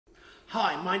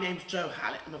Hi, my name's Joe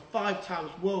Hallett. I'm a 5-time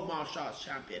world martial arts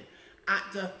champion,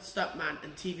 actor, stuntman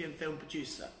and TV and film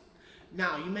producer.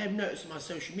 Now, you may have noticed on my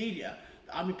social media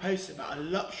that I've been posting about a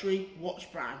luxury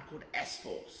watch brand called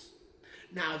S-Force.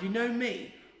 Now, if you know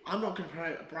me, I'm not going to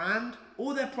promote a brand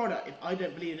or their product if I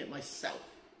don't believe in it myself.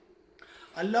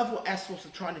 I love what S-Force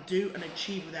are trying to do and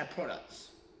achieve with their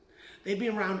products. They've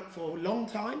been around for a long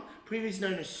time, previously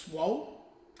known as Swole.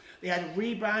 They had a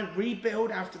rebrand,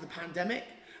 rebuild after the pandemic,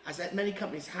 as many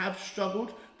companies have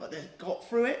struggled, but they've got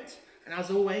through it. And as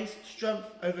always, strength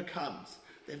overcomes.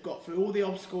 They've got through all the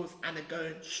obstacles and they're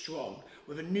going strong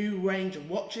with a new range of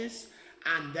watches,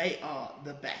 and they are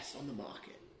the best on the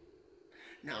market.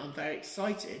 Now, I'm very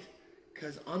excited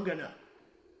because I'm going to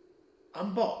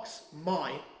unbox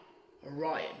my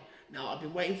Orion. Now, I've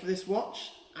been waiting for this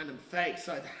watch and I'm very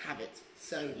excited to have it.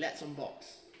 So let's unbox.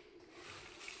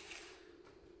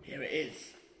 Here it is,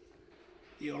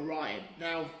 the Orion.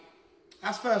 Now,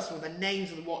 that's first of all the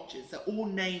names of the watches. They're all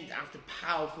named after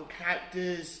powerful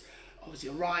characters. Obviously,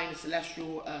 Orion, a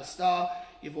celestial star.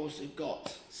 You've also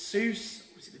got Zeus,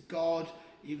 obviously the god.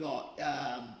 You've got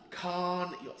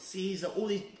Khan, you've got Caesar, all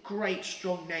these great,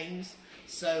 strong names.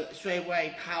 So straight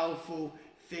away, powerful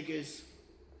figures,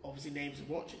 obviously names of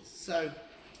watches. So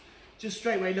just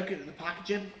straight away looking at the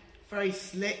packaging, very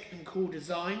slick and cool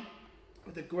design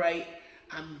with a great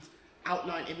and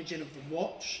outline imaging of the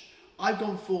watch. I've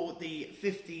gone for the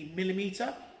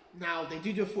 50mm. Now they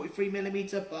do a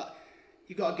 43mm, but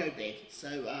you got to go big. So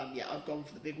yeah, I've gone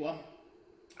for the big one.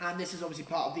 And this is obviously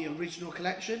part of the original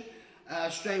collection.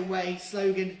 Straight away,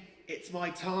 slogan, "It's my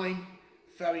time."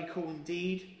 Very cool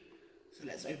indeed. So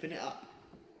let's open it up.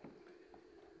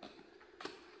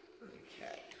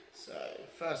 Okay, so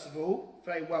first of all,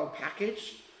 very well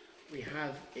packaged. We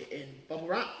have it in bubble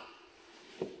wrap.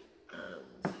 And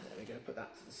there we go, put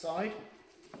that to the side.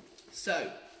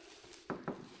 So,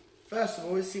 first of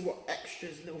all, let's see what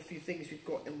extras, little few things we've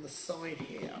got on the side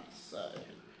here.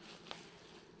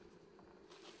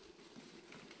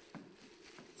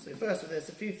 So first of all, there's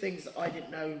a few things that I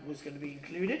didn't know was going to be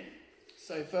included.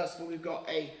 So first of all, we've got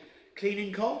a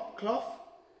cleaning cloth.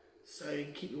 So you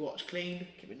can keep your watch clean,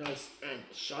 keep it nice and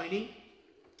shiny.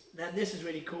 Then this is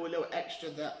really cool, a little extra,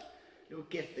 little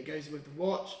gift that goes with the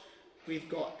watch. We've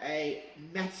got a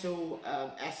metal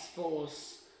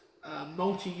S-Force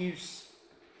multi-use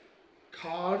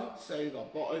card. So you've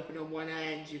got a bot opener on one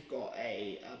end, you've got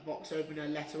a box opener,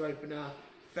 letter opener,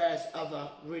 various other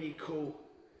really cool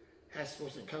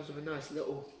S-Force. It comes with a nice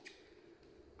little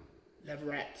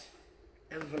leatherette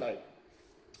envelope.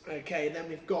 Okay, then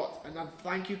we've got another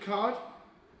thank you card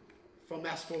from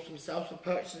S-Force themselves for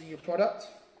purchasing your product.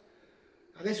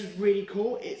 And this is really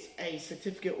cool. It's a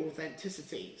certificate of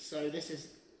authenticity. So this is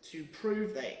to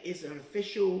prove that it is an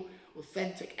official,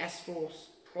 authentic S-Force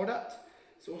product.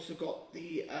 It's also got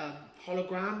the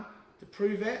hologram to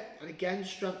prove it. And again,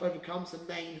 strength overcomes, the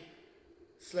main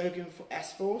slogan for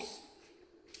S-Force.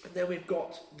 And then we've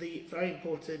got the very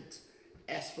important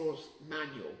S-Force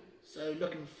manual. So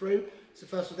looking through, so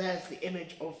first of all, there's the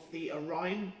image of the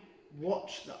Orion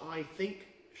watch that I think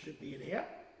should be in here.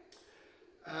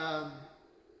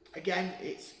 Again,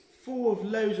 it's full of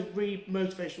loads of really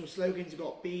motivational slogans. You've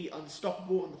got "Be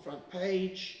Unstoppable" on the front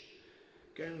page.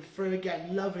 Going through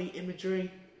again, lovely imagery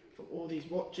from all these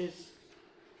watches.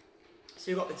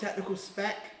 So you've got the technical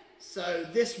spec. So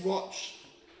this watch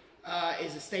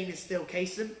is a stainless steel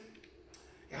casing.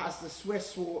 It has the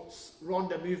Swiss Swartz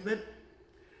Ronda movement.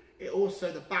 It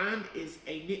also, the band is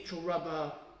a nitrile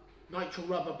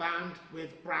rubber band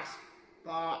with brass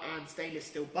bar and stainless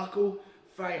steel buckle.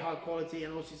 Very high quality,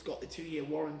 and also it's got the 2-year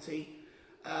warranty.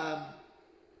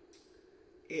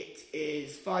 It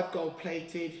is 5 gold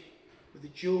plated with the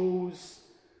jewels.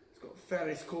 It's got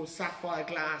various cool sapphire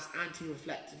glass,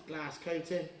 anti-reflective glass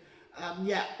coating.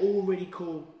 Yeah, all really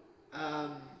cool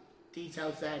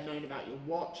details there known about your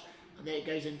watch, and then it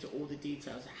goes into all the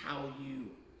details of how you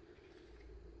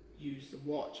use the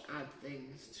watch, add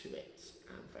things to it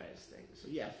and various things. So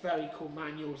yeah, very cool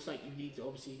manual, something you need to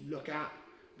obviously look at.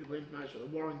 People information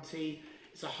on the warranty.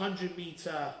 It's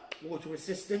 100-meter water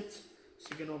resistant, so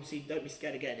you can obviously don't be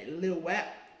scared of getting it a little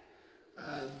wet.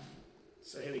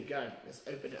 So here we go, let's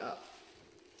open it up.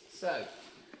 So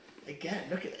again,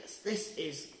 look at this. This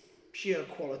is pure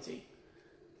quality.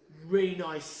 Really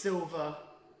nice silver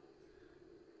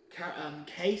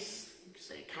case. You could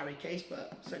say carry case,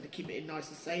 but something to keep it in nice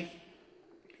and safe.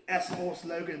 S-Force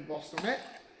logo embossed on it.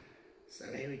 So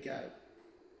here we go.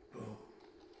 Boom.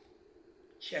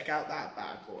 Check out that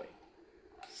bad boy.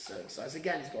 So excited.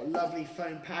 Again, it's got a lovely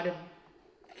foam padding.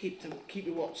 Keep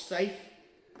your watch safe.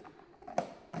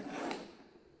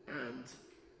 And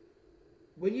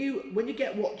when you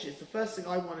get watches, the first thing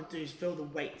I want to do is feel the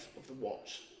weight of the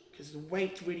watch, because the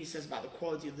weight really says about the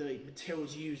quality of the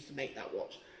materials used to make that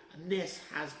watch. And this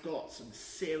has got some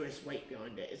serious weight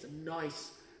behind it. It's a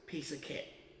nice piece of kit.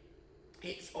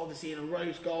 It's obviously in a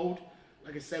rose gold,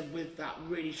 like I said, with that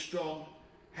really strong,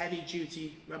 heavy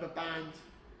duty rubber band,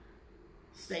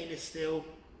 stainless steel,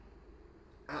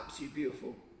 absolutely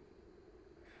beautiful.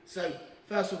 So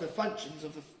first of all, the functions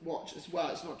of the watch as well.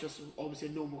 It's not just obviously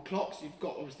a normal clock. So you've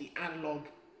got obviously analog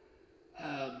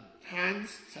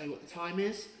hands to tell you what the time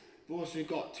is. We've also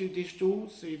got 2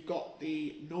 digitals. So you've got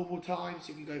the normal time,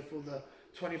 so you can go for the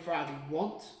 24 hours you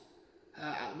want.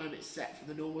 At the moment it's set for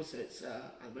the normal, so it's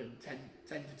at the moment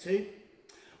 10 to 2.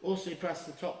 Also you press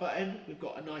the top button, we've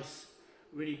got a nice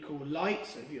really cool light,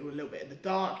 so if you're a little bit in the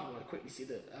dark, you want to quickly see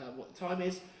what the time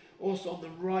is. Also on the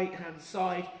right hand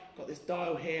side, got this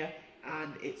dial here,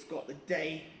 and it's got the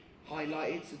day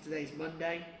highlighted, so today's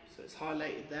Monday, so it's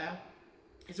highlighted there.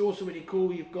 It's also really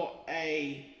cool, you've got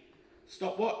a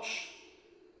stopwatch,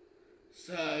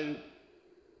 so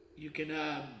you can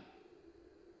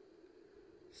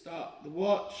start the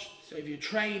watch. So if you're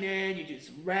training, you're doing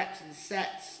some reps and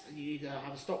sets, and you need to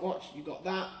have a stopwatch, you've got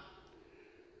that.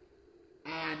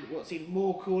 And what's even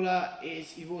more cooler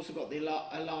is you've also got the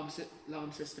alarm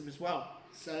system as well.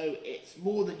 So it's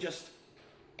more than just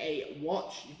a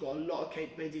watch, you've got a lot of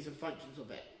capabilities and functions of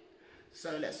it.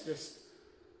 So let's just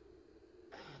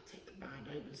take the band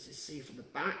open to see from the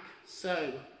back.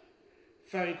 So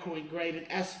very cool engraving,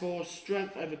 S4,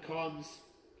 strength overcomes,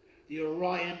 the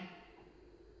Orion,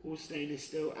 all stainless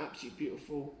steel, absolutely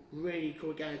beautiful, really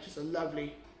cool. Again, it's just a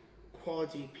lovely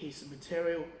quality piece of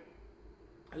material.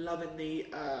 I'm loving the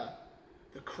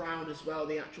crown as well,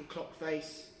 the actual clock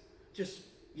face. Just,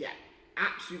 yeah,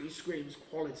 absolutely screams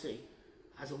quality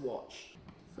as a watch.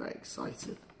 Very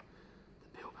excited.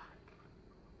 The peel back.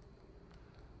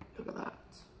 Look at that.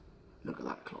 Look at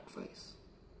that clock face.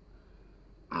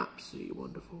 Absolutely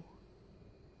wonderful.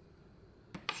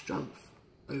 Strength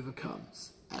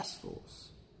overcomes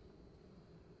S-Force.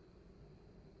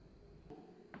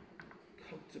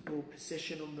 Comfortable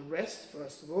position on the wrist,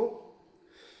 first of all.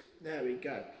 There we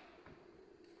go.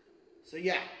 So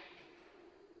yeah,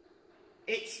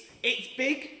 it's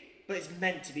big, but it's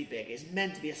meant to be big. It's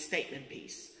meant to be a statement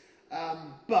piece.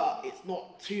 But it's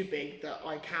not too big that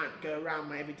I can't go around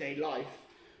my everyday life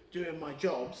doing my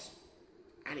jobs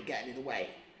and it getting in the way.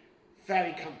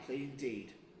 Very comfy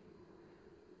indeed.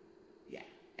 Yeah,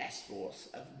 S-Force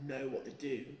know what to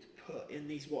do to put in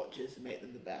these watches and make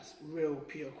them the best. Real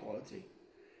pure quality.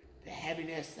 The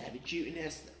heaviness, the heavy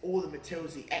dutiness, all the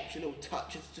materials, the extra little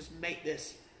touches just make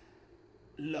this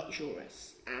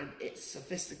luxurious, and it's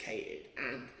sophisticated,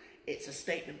 and it's a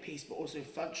statement piece but also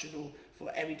functional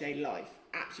for everyday life.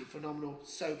 Absolutely phenomenal,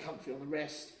 so comfy on the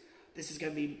wrist. This is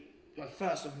going to be my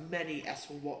first of many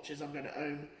S4 watches I'm going to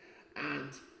own,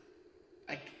 and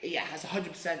yeah, it has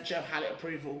 100% Joe Hallett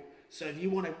approval. So if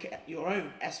you want to get your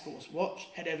own S-Force watch,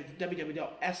 head over to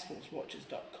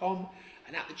www.sforcewatches.com,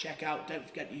 and at the checkout, don't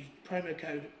forget to use promo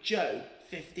code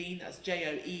JOE15, that's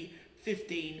J-O-E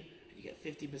 15, and you get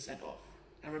 15% off.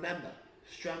 And remember,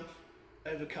 strength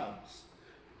overcomes.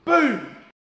 Boom!